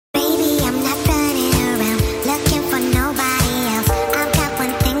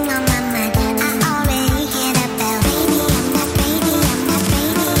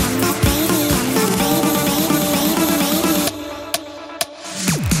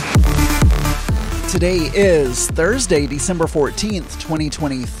Today is Thursday, December 14th,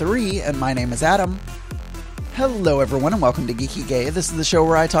 2023, and my name is Adam. Hello everyone and welcome to Geeky Gay. This is the show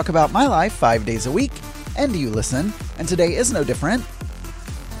where I talk about my life 5 days a week, and you listen, and today is no different.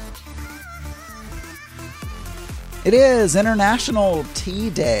 It is International Tea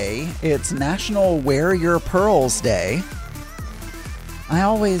Day. It's National Wear Your Pearls Day. I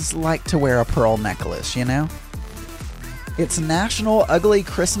always like to wear a pearl necklace, you know? It's National Ugly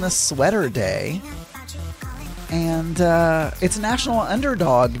Christmas Sweater Day. And it's National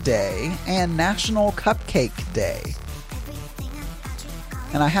Underdog Day and National Cupcake Day.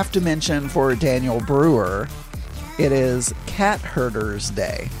 And I have to mention for Daniel Brewer, it is Cat Herders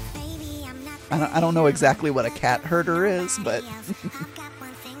Day. I don't know exactly what a cat herder is, but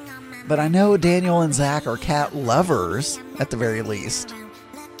but I know Daniel and Zach are cat lovers at the very least.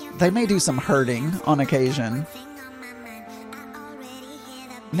 They may do some herding on occasion.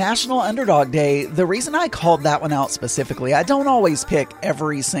 National Underdog Day, the reason I called that one out specifically, I don't always pick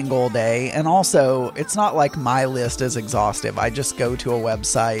every single day, and also, it's not like my list is exhaustive. I just go to a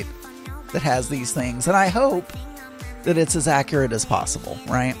website that has these things, and I hope that it's as accurate as possible,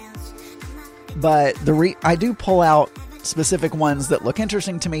 right? But I do pull out specific ones that look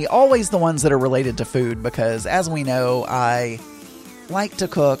interesting to me, always the ones that are related to food, because as we know, I like to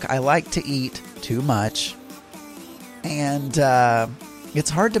cook, I like to eat too much, and it's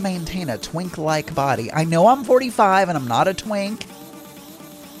hard to maintain a twink-like body. I know I'm 45 and I'm not a twink,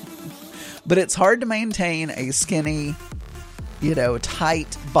 but it's hard to maintain a skinny,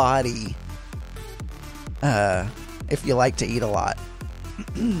 tight body if you like to eat a lot.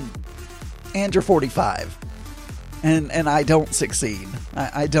 And you're 45. And I don't succeed.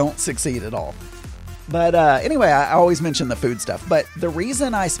 I don't succeed at all. But anyway, I always mention the food stuff. But the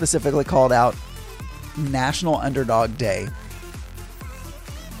reason I specifically called out National Underdog Day,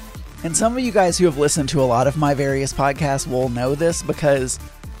 and some of you guys who have listened to a lot of my various podcasts will know this, because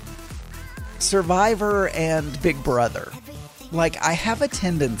Survivor and Big Brother, I have a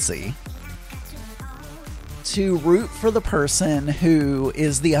tendency to root for the person who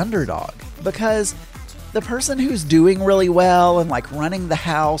is the underdog, because the person who's doing really well and running the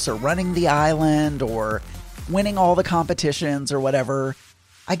house or running the island or winning all the competitions or whatever,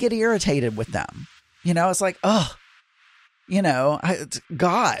 I get irritated with them. It's like, ugh.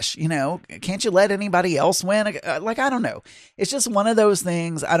 Gosh, can't you let anybody else win? I don't know. It's just one of those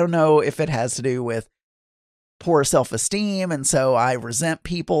things. I don't know if it has to do with poor self-esteem, and so I resent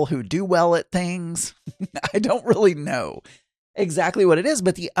people who do well at things. I don't really know exactly what it is.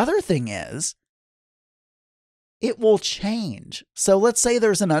 But the other thing is, it will change. So let's say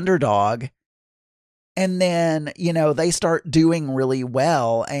there's an underdog, and then, they start doing really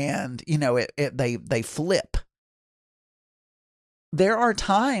well, and, they flip. There are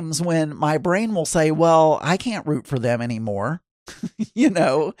times when my brain will say, well, I can't root for them anymore.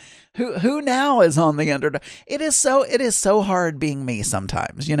 Who now is on the underdog? It is so hard being me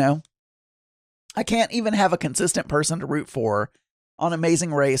sometimes, I can't even have a consistent person to root for on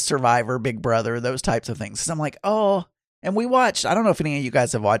Amazing Race, Survivor, Big Brother, those types of things. So I'm like, oh, and we watched, I don't know if any of you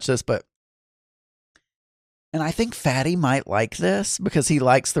guys have watched this, and I think Fatty might like this because he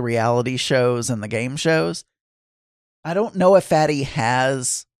likes the reality shows and the game shows. I don't know if Fatty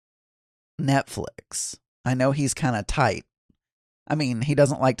has Netflix. I know he's kind of tight. I mean, he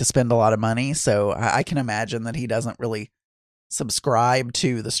doesn't like to spend a lot of money, so I can imagine that he doesn't really subscribe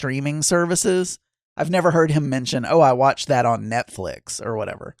to the streaming services. I've never heard him mention, oh, I watched that on Netflix or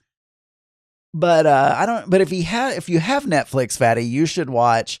whatever. But but if you have Netflix, Fatty, you should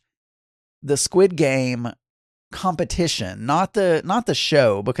watch the Squid Game competition, not the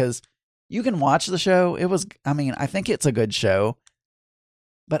show, because you can watch the show. I think it's a good show,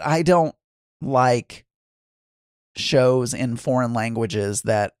 but I don't like shows in foreign languages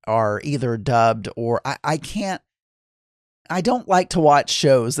that are either dubbed or I don't like to watch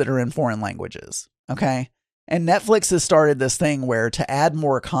shows that are in foreign languages. Okay. And Netflix has started this thing where to add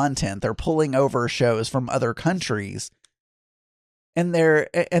more content, they're pulling over shows from other countries, and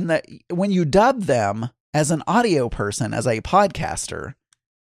when you dub them as an audio person, as a podcaster,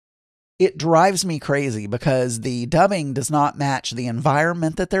 it drives me crazy because the dubbing does not match the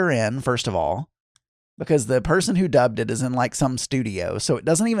environment that they're in, first of all, because the person who dubbed it is in some studio. So it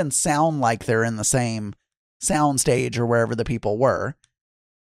doesn't even sound like they're in the same sound stage or wherever the people were.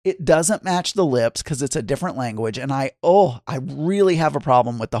 It doesn't match the lips because it's a different language. And I really have a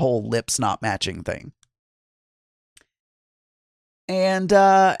problem with the whole lips not matching thing. And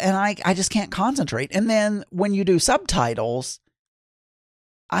I just can't concentrate. And then when you do subtitles,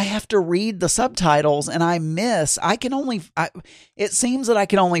 I have to read the subtitles and it seems that I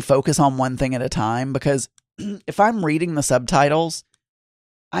can only focus on one thing at a time, because if I'm reading the subtitles,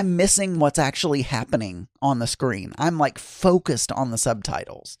 I'm missing what's actually happening on the screen. I'm like focused on the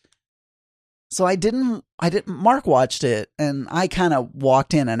subtitles. So Mark watched it and I kind of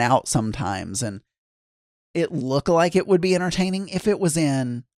walked in and out sometimes, and it looked like it would be entertaining if it was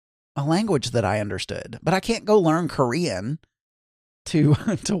in a language that I understood, but I can't go learn Korean to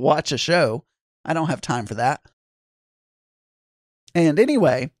watch a show. I don't have time for that. And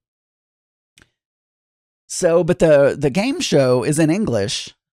anyway, but the game show is in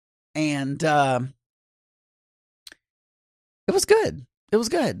English, and it was good. It was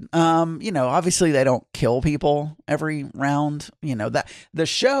good. Obviously they don't kill people every round. That the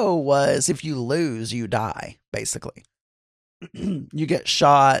show was, if you lose, you die, basically. You get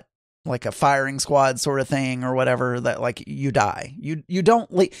shot, like a firing squad sort of thing or whatever, that like you die. You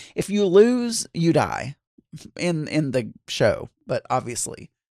don't if you lose, you die in the show, but obviously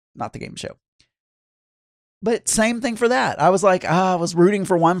not the game show. But same thing for that. I was like, I was rooting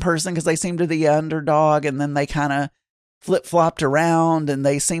for one person because they seemed to be the underdog, and then they kind of flip-flopped around and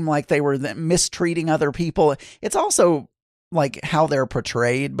they seemed like they were mistreating other people. It's also like how they're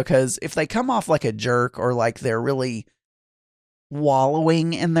portrayed, because if they come off like a jerk or like they're really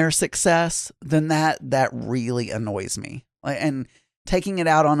wallowing in their success, then that really annoys me. And taking it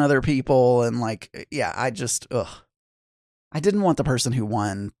out on other people, and like, yeah, I didn't want the person who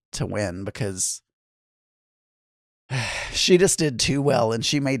won to win, because she just did too well and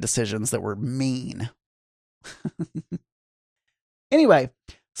she made decisions that were mean. Anyway,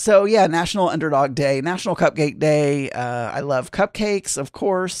 so yeah, National Underdog Day, National Cupcake Day. I love cupcakes, of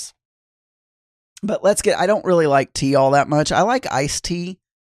course. But I don't really like tea all that much. I like iced tea,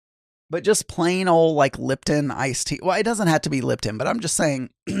 but just plain old like Lipton iced tea. Well, it doesn't have to be Lipton, but I'm just saying,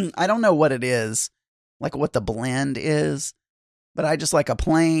 I don't know what it is, like what the blend is, but I just like a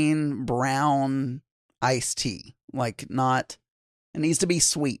plain brown iced tea. Like it needs to be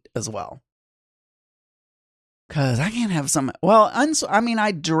sweet as well. Because I can't have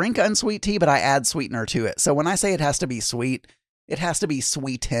I drink unsweet tea, but I add sweetener to it. So when I say it has to be sweet, it has to be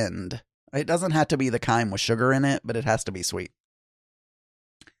sweetened. It doesn't have to be the kind with sugar in it, but it has to be sweet.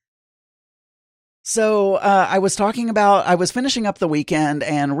 So I was finishing up the weekend,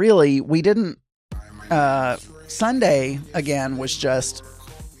 and really we didn't, Sunday again was just,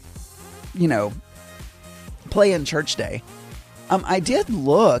 play in church day. I did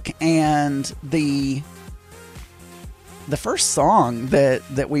look, and the first song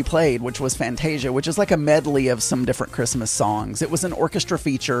that we played, which was Fantasia, which is like a medley of some different Christmas songs. It was an orchestra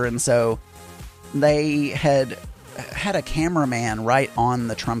feature, and so they had a cameraman right on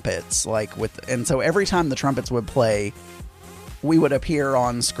the trumpets, and so every time the trumpets would play, we would appear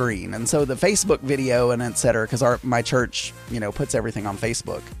on screen. And so the Facebook video and etc., because my church, puts everything on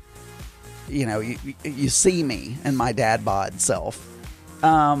Facebook. You see me and my dad bod self.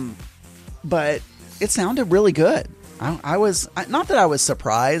 But it sounded really good. I was, not that I was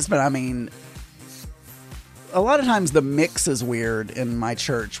surprised, but I mean, a lot of times the mix is weird in my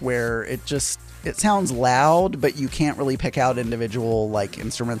church, where it sounds loud, but you can't really pick out individual like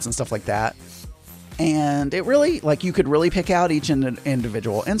instruments and stuff like that. And it really, like, you could really pick out each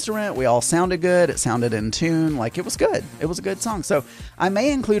individual instrument. We all sounded good. It sounded in tune. Like, it was good. It was a good song. So I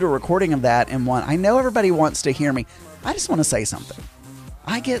may include a recording of that in one. I know everybody wants to hear me. I just want to say something.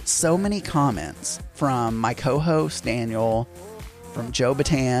 I get so many comments from my co-host, Daniel, from Joe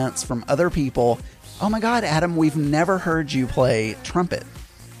Batance, from other people. Oh my God, Adam, we've never heard you play trumpet.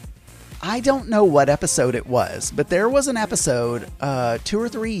 I don't know what episode it was, but there was an episode 2 or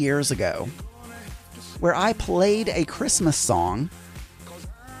 3 years ago where I played a Christmas song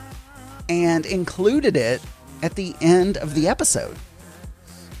and included it at the end of the episode.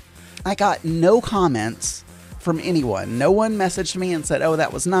 I got no comments from anyone. No one messaged me and said, oh,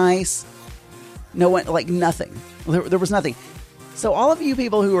 that was nice. No one, like, nothing. There was nothing. So all of you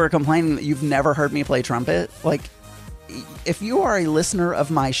people who are complaining that you've never heard me play trumpet, like, if you are a listener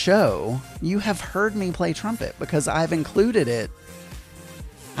of my show, you have heard me play trumpet, because I've included it.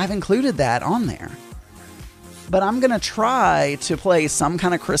 I've included that on there. But I'm going to try to play some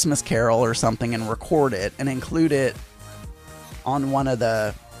kind of Christmas carol or something and record it and include it on one of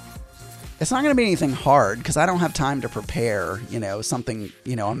the... It's not going to be anything hard, because I don't have time to prepare, something,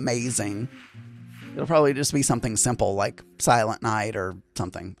 amazing. It'll probably just be something simple like Silent Night or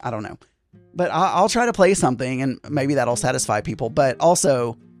something. I don't know. But I'll try to play something, and maybe that'll satisfy people. But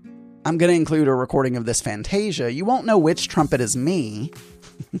also, I'm going to include a recording of this Fantasia. You won't know which trumpet is me,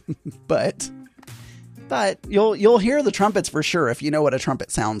 but But you'll hear the trumpets for sure if you know what a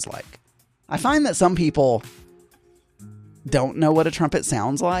trumpet sounds like. I find that some people don't know what a trumpet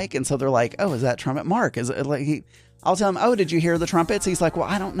sounds like, and so they're like, "Oh, is that trumpet Mark?" Is it like I'll tell him, "Oh, did you hear the trumpets?" He's like, "Well,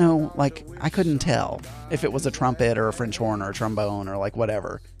 I don't know. Like, I couldn't tell if it was a trumpet or a French horn or a trombone or like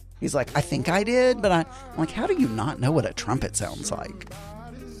whatever." He's like, "I think I did," but I'm like, "How do you not know what a trumpet sounds like?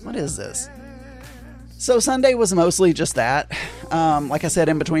 What is this?" So Sunday was mostly just that. Like I said,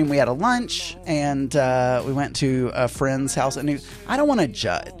 in between we had a lunch and we went to a friend's house. I don't want to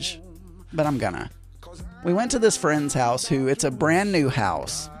judge, but I'm gonna. We went to this friend's house it's a brand new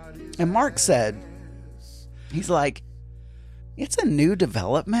house. And Mark said, he's like, it's a new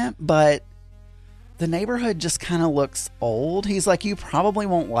development, but the neighborhood just kind of looks old. He's like, you probably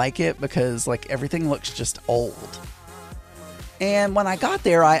won't like it because like everything looks just old. And when I got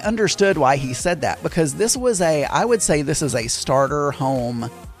there, I understood why he said that, because I would say this is a starter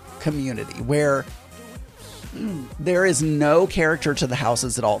home community where there is no character to the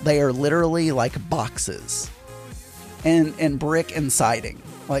houses at all. They are literally like boxes and brick and siding,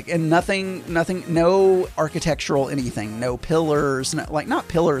 like, and nothing, no architectural anything, no pillars, not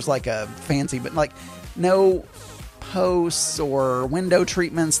pillars like a fancy, but like no posts or window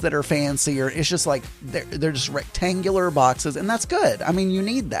treatments that are fancy, or it's just like they're just rectangular boxes, and that's good. I mean, you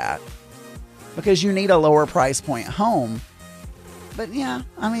need that because you need a lower price point home. But yeah,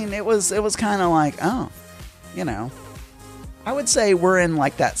 I mean, it was kind of like, oh, I would say we're in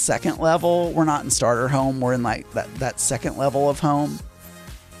like that second level. We're not in starter home. We're in like that second level of home.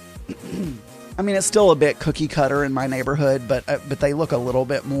 I mean, it's still a bit cookie cutter in my neighborhood, but they look a little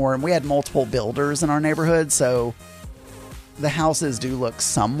bit more. And we had multiple builders in our neighborhood, so the houses do look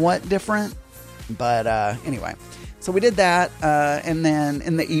somewhat different. But anyway, so we did that, and then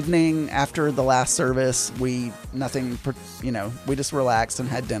in the evening after the last service, we just relaxed and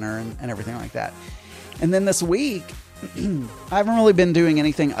had dinner and everything like that. And then this week, I haven't really been doing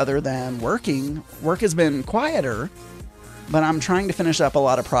anything other than working. Work has been quieter, but I'm trying to finish up a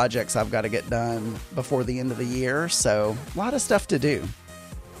lot of projects I've got to get done before the end of the year, so a lot of stuff to do.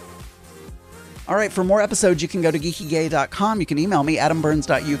 All right, for more episodes, you can go to geekygay.com. You can email me,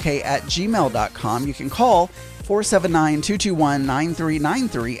 adamburns.uk@gmail.com. You can call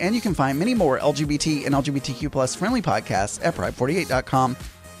 479-221-9393, and you can find many more LGBT and LGBTQ plus friendly podcasts at pride48.com.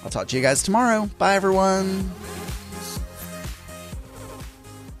 I'll talk to you guys tomorrow. Bye, everyone.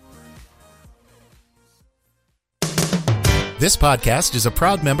 This podcast is a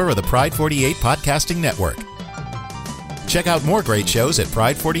proud member of the Pride 48 Podcasting Network. Check out more great shows at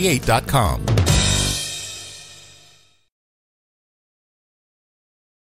pride48.com.